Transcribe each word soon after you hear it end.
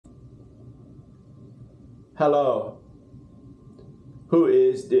Hello. Who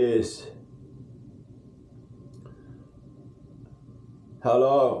is this?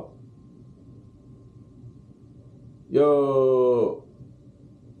 Hello. Yo.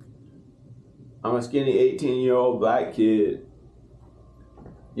 I'm a skinny 18-year-old black kid.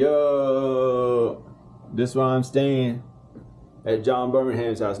 Yo. This is where I'm staying. At John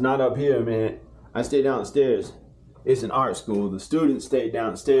Birmingham's house. Not up here, man. I stay downstairs. It's an art school. The students stay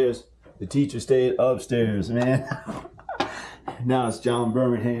downstairs. The teacher stayed upstairs, man. Now it's John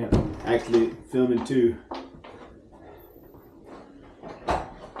Birmingham. Actually filming too.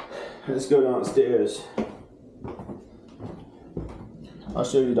 Let's go downstairs. I'll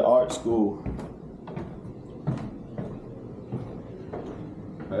show you the art school.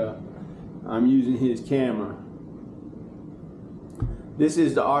 I'm using his camera. This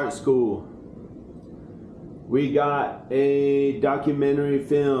is the art school. We got a documentary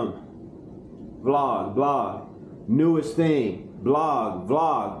film, vlog, newest thing, vlog,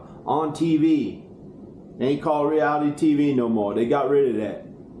 on TV. They ain't called reality TV no more. They got rid of that.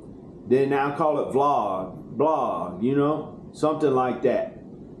 They now call it blog, you know, something like that.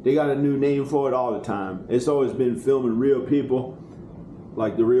 They got a new name for it all the time. It's always been filming real people,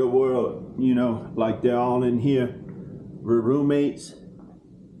 like the real world, you know, like they're all in here. We're roommates.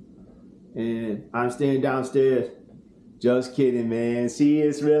 And I'm staying downstairs. Just kidding, man. See,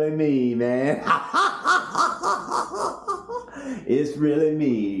 it's really me, man. It's really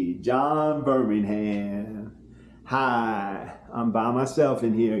me, John Birmingham. Hi, I'm by myself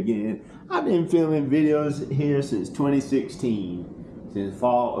in here again. I've been filming videos here since 2016. Since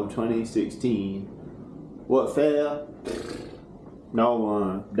fall of 2016. What fell? No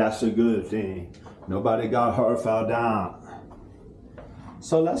one. That's a good thing. Nobody got hurt, fell down.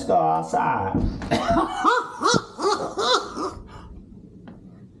 So let's go outside.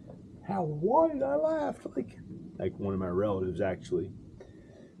 How why did I laugh? Like one of my relatives actually.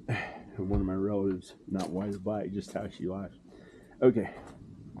 One of my relatives, not white or black, just how she laughs. Okay.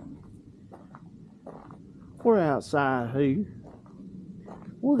 We're outside here.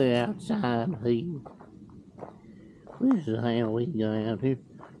 We're outside here. This is how we go out here.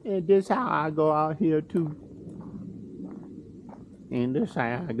 And this is how I go out here too. And this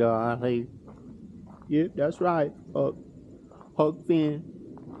how I go out here. Yep, that's right. Huck Finn.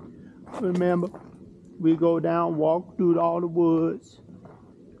 Remember, we go down, walk through all the woods.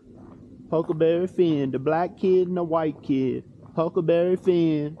 Huckleberry Finn, the black kid and the white kid. Huckleberry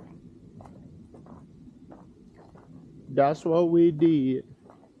Finn. That's what we did.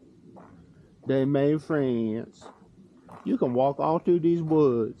 They made friends. You can walk all through these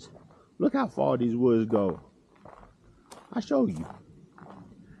woods. Look how far these woods go. I'll show you.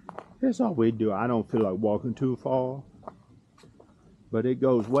 That's all we do. I don't feel like walking too far. But it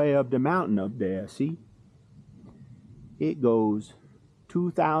goes way up the mountain up there, see? It goes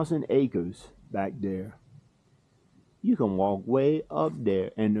 2,000 acres back there. You can walk way up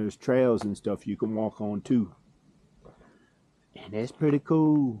there. And there's trails and stuff you can walk on too. And that's pretty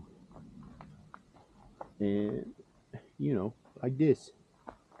cool. And, you know, like this.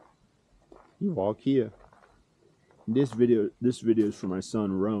 You walk here. This video is for my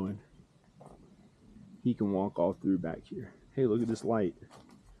son Rowan. He can walk all through back here. Hey, look at this light.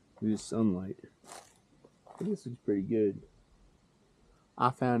 Look at this sunlight. This looks pretty good.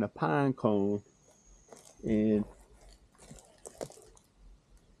 I found a pine cone and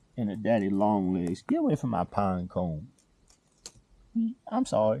a daddy long legs. Get away from my pine cone. I'm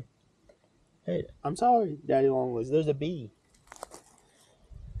sorry. Hey, I'm sorry, daddy long legs. There's a bee.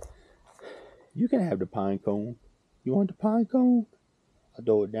 You can have the pine cone. You want the pine cone? I'll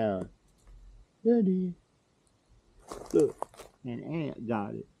throw it down. There it is. Look, an ant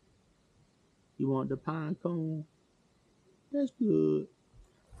got it. You want the pine cone? That's good.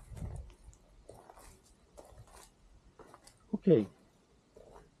 Okay.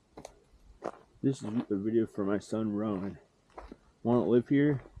 This is a video for my son Rowan. Want to live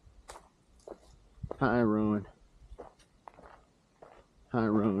here? Hi, Rowan. Hi,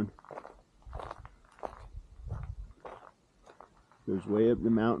 Rowan. Goes way up the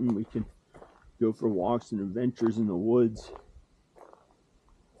mountain. We can go for walks and adventures in the woods.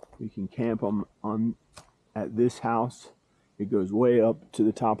 We can camp on at this house. It goes way up to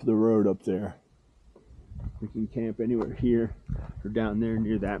the top of the road up there. We can camp anywhere here or down there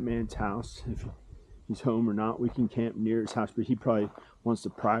near that man's house. If he's home or not, we can camp near his house, but he probably wants the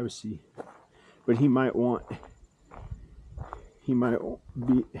privacy. But he might want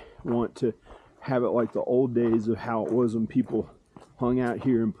to have it like the old days of how it was when people hung out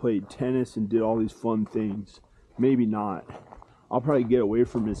here and played tennis and did all these fun things. Maybe not. I'll probably get away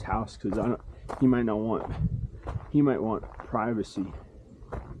from his house because he might want privacy.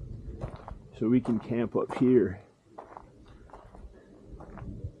 So we can camp up here.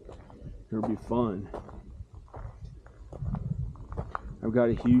 It'll be fun. I've got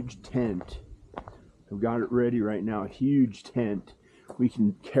a huge tent. I've got it ready right now, a huge tent. We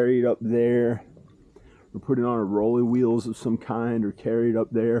can carry it up there, or put it on a rolly wheels of some kind, or carry it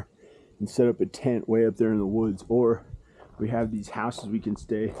up there and set up a tent way up there in the woods. Or we have these houses we can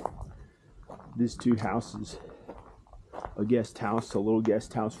stay. These two houses, a guest house, a little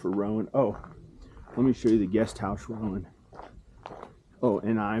guest house for Rowan. Oh, let me show you the guest house, Rowan. Oh,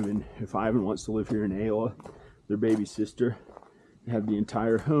 and Ivan, if Ivan wants to live here in Ayla, their baby sister, they have the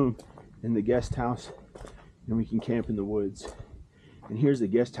entire home in the guest house, and we can camp in the woods. And here's the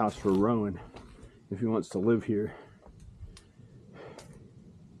guest house for Rowan, if he wants to live here.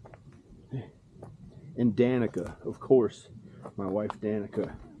 And Danica, of course, my wife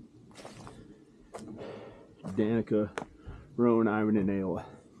Danica. Danica, Rowan, Ivan, and Ayla.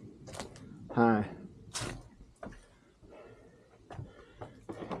 Hi.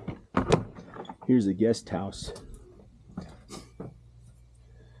 Here's a guest house.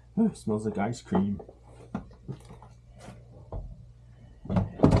 Oh, it smells like ice cream.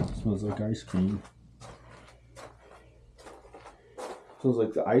 It smells like ice cream. It smells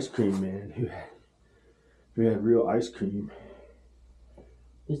like the ice cream man who had real ice cream.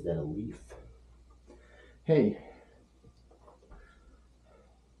 Is that a leaf? Hey.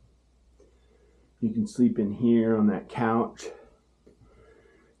 You can sleep in here on that couch.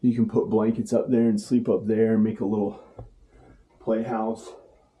 You can put blankets up there and sleep up there and make a little playhouse.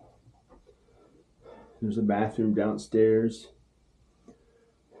 There's a bathroom downstairs.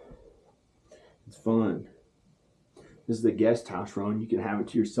 It's fun. This is the guest house, Ron. You can have it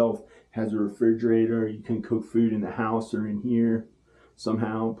to yourself. It has a refrigerator. You can cook food in the house or in here.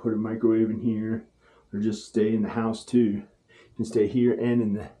 Somehow put a microwave in here, or just stay in the house too. You can stay here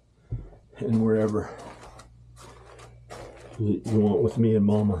and wherever you want with me and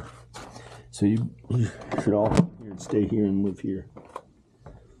Mama. So you should all stay here and live here.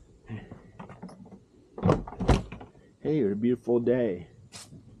 Hey, it's a beautiful day.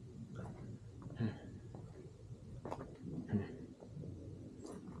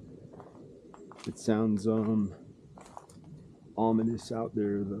 It sounds ominous out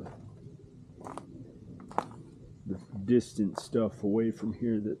there, the distant stuff away from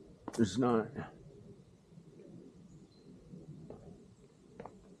here that there's not.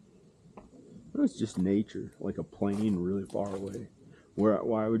 But it's just nature, like a plane really far away.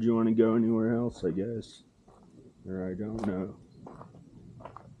 Why would you want to go anywhere else, I guess? Or I don't know.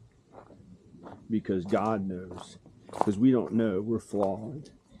 Because God knows. Because we don't know. We're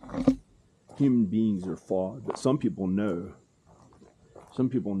flawed. Human beings are flawed. But some people know. Some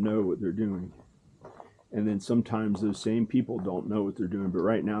people know what they're doing. And then sometimes those same people don't know what they're doing. But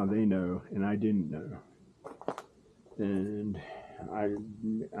right now they know. And I didn't know. And I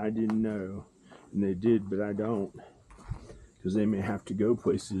didn't know. And they did, but I don't. Because they may have to go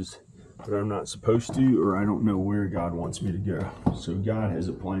places but I'm not supposed to, or I don't know where God wants me to go. So God has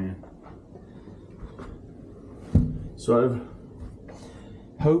a plan. So I've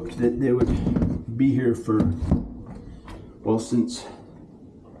hoped that they would be here for, well, since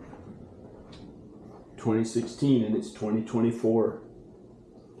 2016, and it's 2024.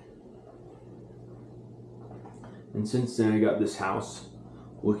 And since then I got this house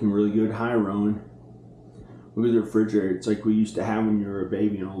looking really good. Hi, Rowan. Look at the refrigerator. It's like we used to have when you were a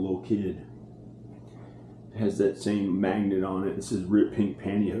baby and a little kid. It has that same magnet on it. It says "Rip Pink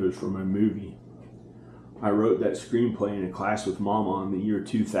Pantyhose" from a movie. I wrote that screenplay in a class with Mama in the year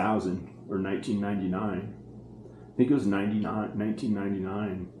 2000 or 1999. I think it was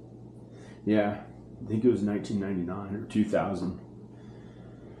 1999. Yeah, I think it was 1999 or 2000.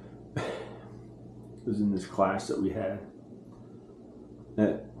 It was in this class that we had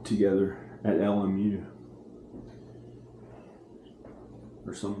together at LMU.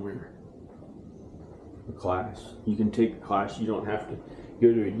 Or somewhere. A class. You can take a class. You don't have to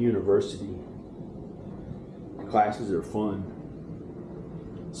go to a university. Classes are fun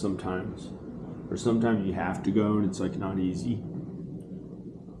sometimes. Or sometimes you have to go and it's like not easy.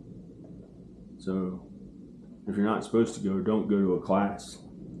 So if you're not supposed to go, don't go to a class.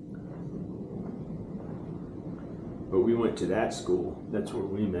 But we went to that school. That's where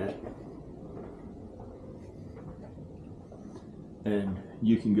we met. And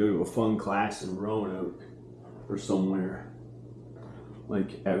you can go to a fun class in Roanoke or somewhere,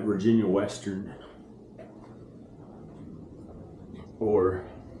 like at Virginia Western, or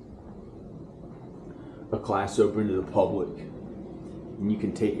a class open to the public And you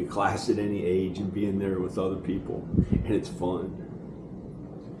can take a class at any age and be in there with other people, and it's fun.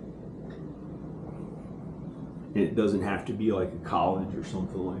 And it doesn't have to be like a college or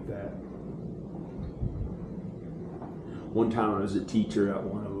something like that. One time I was a teacher at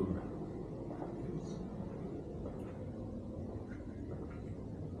one of them.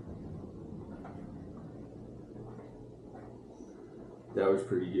 That was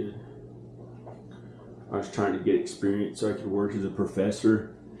pretty good. I was trying to get experience so I could work as a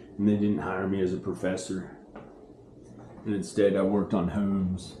professor, and they didn't hire me as a professor. And instead I worked on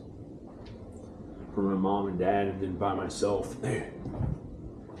homes for my mom and dad, and then by myself.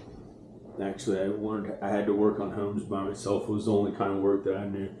 Actually, I had to work on homes by myself. It was the only kind of work that I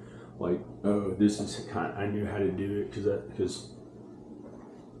knew. Like, oh, this is kind. I knew how to do it because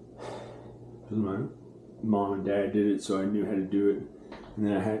my mom and dad did it, so I knew how to do it. And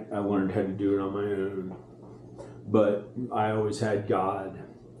then I learned how to do it on my own. But I always had God,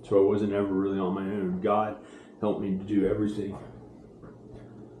 so I wasn't ever really on my own. God helped me to do everything.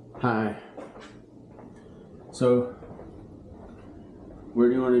 Hi. So, what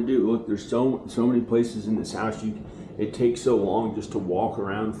do you want to do? Look, there's so many places in this house. It takes so long just to walk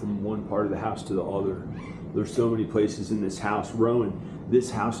around from one part of the house to the other. There's so many places in this house. Rowan,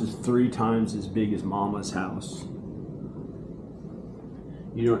 this house is 3 times as big as Mama's house.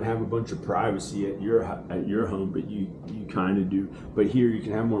 You don't have a bunch of privacy at your home, but you kind of do. But here you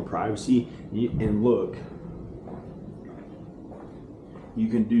can have more privacy. And look, you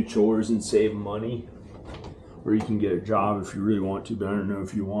can do chores and save money, or you can get a job if you really want to. But I don't know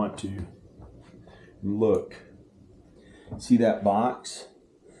if you want to. And look, see that box?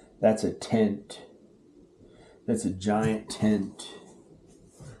 That's a tent. That's a giant tent.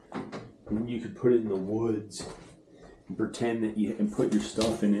 And you could put it in the woods. Pretend that you and put your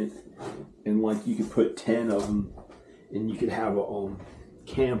stuff in it, and like you could put 10 of them, and you could have a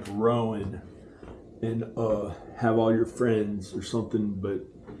Camp Rowan, and have all your friends or something. But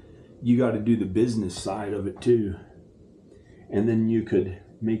you got to do the business side of it too, and then you could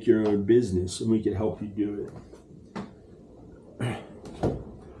make your own business, and we could help you do it,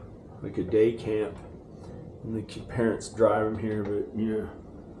 like a day camp. And the parents drive them here, but you know.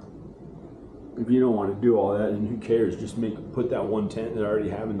 If you don't want to do all that, then who cares? Just put that one tent that I already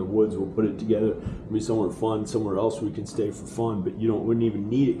have in the woods. We'll put it together. It'll be somewhere fun, somewhere else we can stay for fun. But you wouldn't even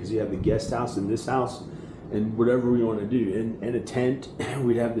need it because you have the guest house and this house and whatever we want to do. And a tent.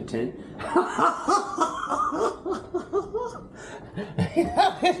 We'd have the tent.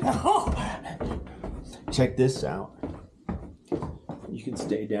 Check this out. You can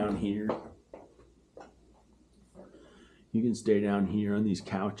stay down here. You can stay down here on these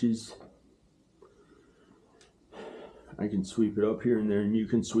couches. I can sweep it up here and there, and you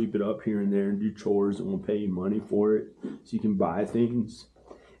can sweep it up here and there and do chores, and we'll pay you money for it. So you can buy things,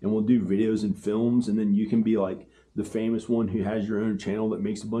 and we'll do videos and films, and then you can be like the famous one who has your own channel that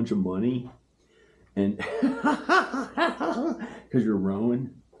makes a bunch of money. And because you're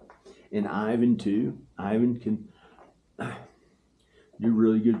Rowan, and Ivan too. Ivan can do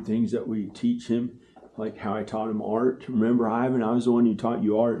really good things that we teach him, like how I taught him art. Remember, Ivan, I was the one who taught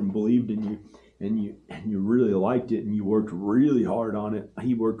you art and believed in you. And you really liked it, and you worked really hard on it.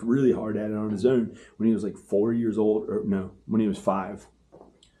 He worked really hard at it on his own when he was like 4 years old, or no, when he was 5.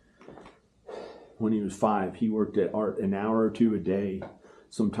 When he was 5, he worked at art an hour or 2 a day,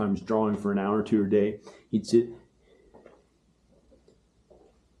 sometimes drawing for an hour or 2 a day. He'd sit,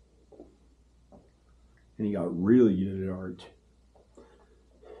 and he got really good at art.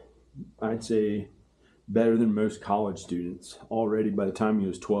 I'd say better than most college students already by the time he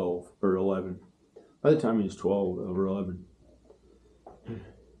was 12 or 11. By the time he was 12 or 11.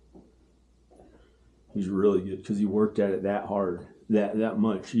 He's really good because he worked at it that hard, that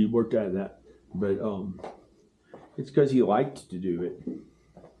much. He worked at it that, but it's because he liked to do it.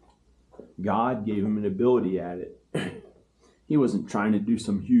 God gave him an ability at it. He wasn't trying to do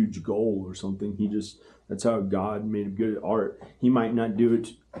some huge goal or something. That's how God made him good at art. He might not do it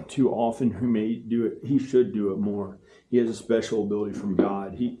too often. He should do it more. He has a special ability from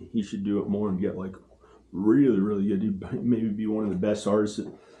God. He should do it more and get like really, really good. He'd maybe be one of the best artists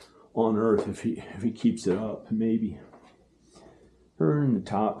on earth if he keeps it up. Maybe. Her in the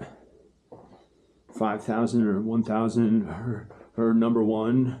top 5,000 or 1,000. Her number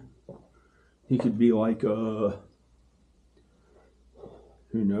one. He could be like who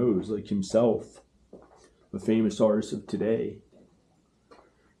knows, like himself, a famous artist of today.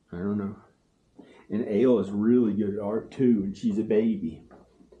 I don't know. And Ayla is really good at art too, and she's a baby.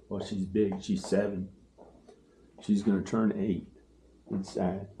 Well, she's big. She's 7. She's gonna turn 8. It's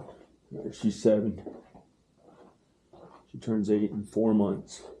sad. She's 7. She turns 8 in 4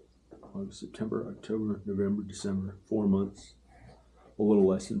 months. August, September, October, November, December. 4 months. A little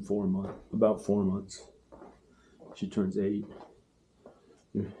less than 4 months. About 4 months. She turns 8.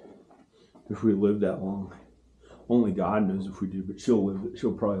 If we live that long. Only God knows if we do, but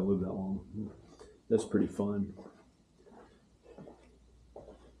she'll probably live that long. That's pretty fun.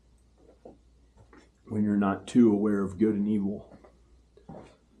 When you're not too aware of good and evil,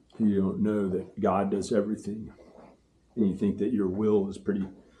 you don't know that God does everything, and you think that your will is pretty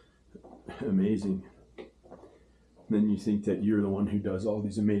amazing. Then you think that you're the one who does all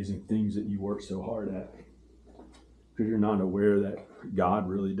these amazing things that you work so hard at, because you're not aware that God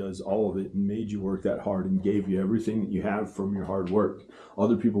really does all of it and made you work that hard and gave you everything that you have from your hard work.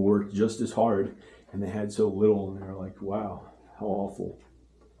 Other people worked just as hard and they had so little, and they're like, wow, how awful.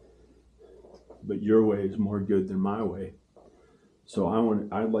 But your way is more good than my way. So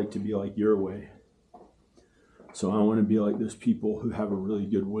I'd like to be like your way. So I want to be like those people who have a really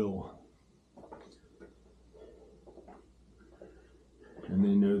good will. And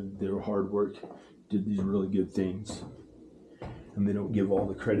they know that their hard work did these really good things. And they don't give all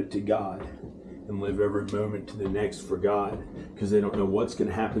the credit to God and live every moment to the next for God, because they don't know what's going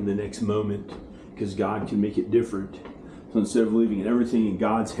to happen the next moment, because God can make it different. So instead of leaving everything in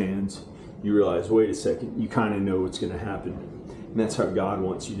God's hands, you realize, wait a second, you kind of know what's going to happen. And that's how God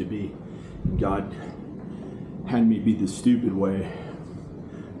wants you to be. And God had me be the stupid way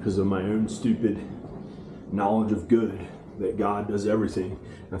because of my own stupid knowledge of good, that God does everything.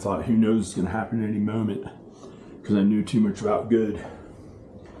 And I thought, who knows what's going to happen at any moment, because I knew too much about good.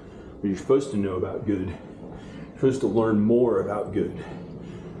 But you're supposed to know about good. You're supposed to learn more about good,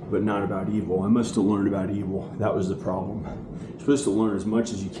 but not about evil. I must have learned about evil. That was the problem. You're supposed to learn as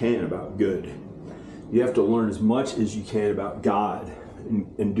much as you can about good. You have to learn as much as you can about God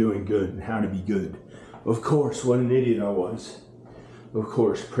and doing good and how to be good. Of course, what an idiot I was. Of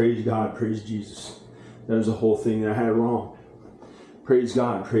course, praise God, praise Jesus. That was the whole thing that I had wrong. Praise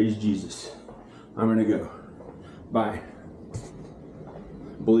God, praise Jesus. I'm going to go. Bye.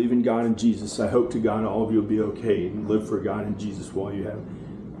 Believe in God and Jesus. I hope to God all of you will be okay and live for God and Jesus while you have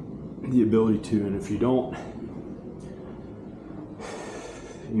the ability to. And if you don't,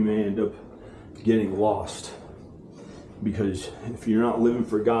 you may end up getting lost, because if you're not living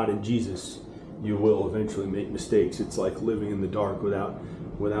for God and Jesus, you will eventually make mistakes. It's like living in the dark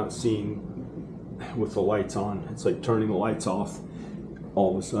without seeing with the lights on. It's like turning the lights off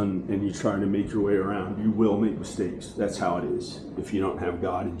all of a sudden and you're trying to make your way around. You will make mistakes. That's how it is if you don't have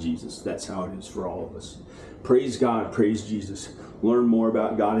God and Jesus. That's how it is for all of us. Praise God, praise Jesus. Learn more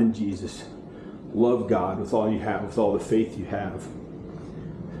about God and Jesus. Love God with all you have, with all the faith you have.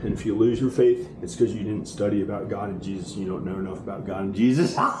 And if you lose your faith, it's because you didn't study about God and Jesus. You don't know enough about God and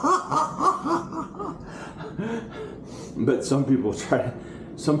Jesus. But some people try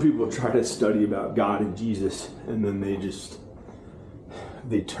to study about God and Jesus, and then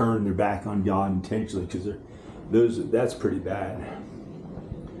they turn their back on God intentionally, because that's pretty bad.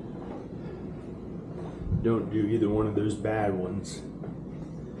 Don't do either one of those bad ones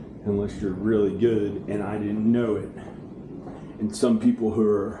unless you're really good, and I didn't know it. And some people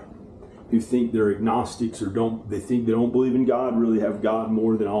who think they're agnostics, or they think they don't believe in God, really have God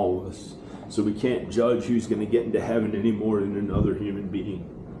more than all of us. So we can't judge who's going to get into heaven any more than another human being.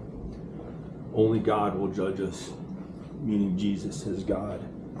 Only God will judge us, meaning Jesus as God,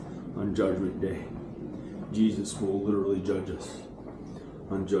 on Judgment Day. Jesus will literally judge us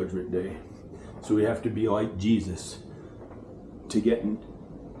on Judgment Day. So we have to be like Jesus to get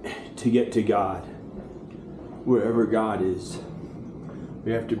to God, wherever God is.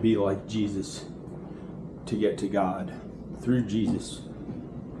 We have to be like Jesus to get to God through Jesus.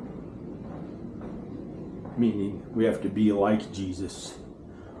 Meaning we have to be like Jesus.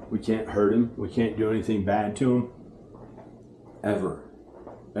 We can't hurt him. We can't do anything bad to him. Ever.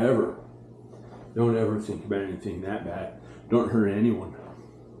 Ever. Don't ever think about anything that bad. Don't hurt anyone.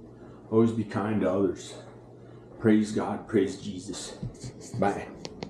 Always be kind to others. Praise God. Praise Jesus. Bye.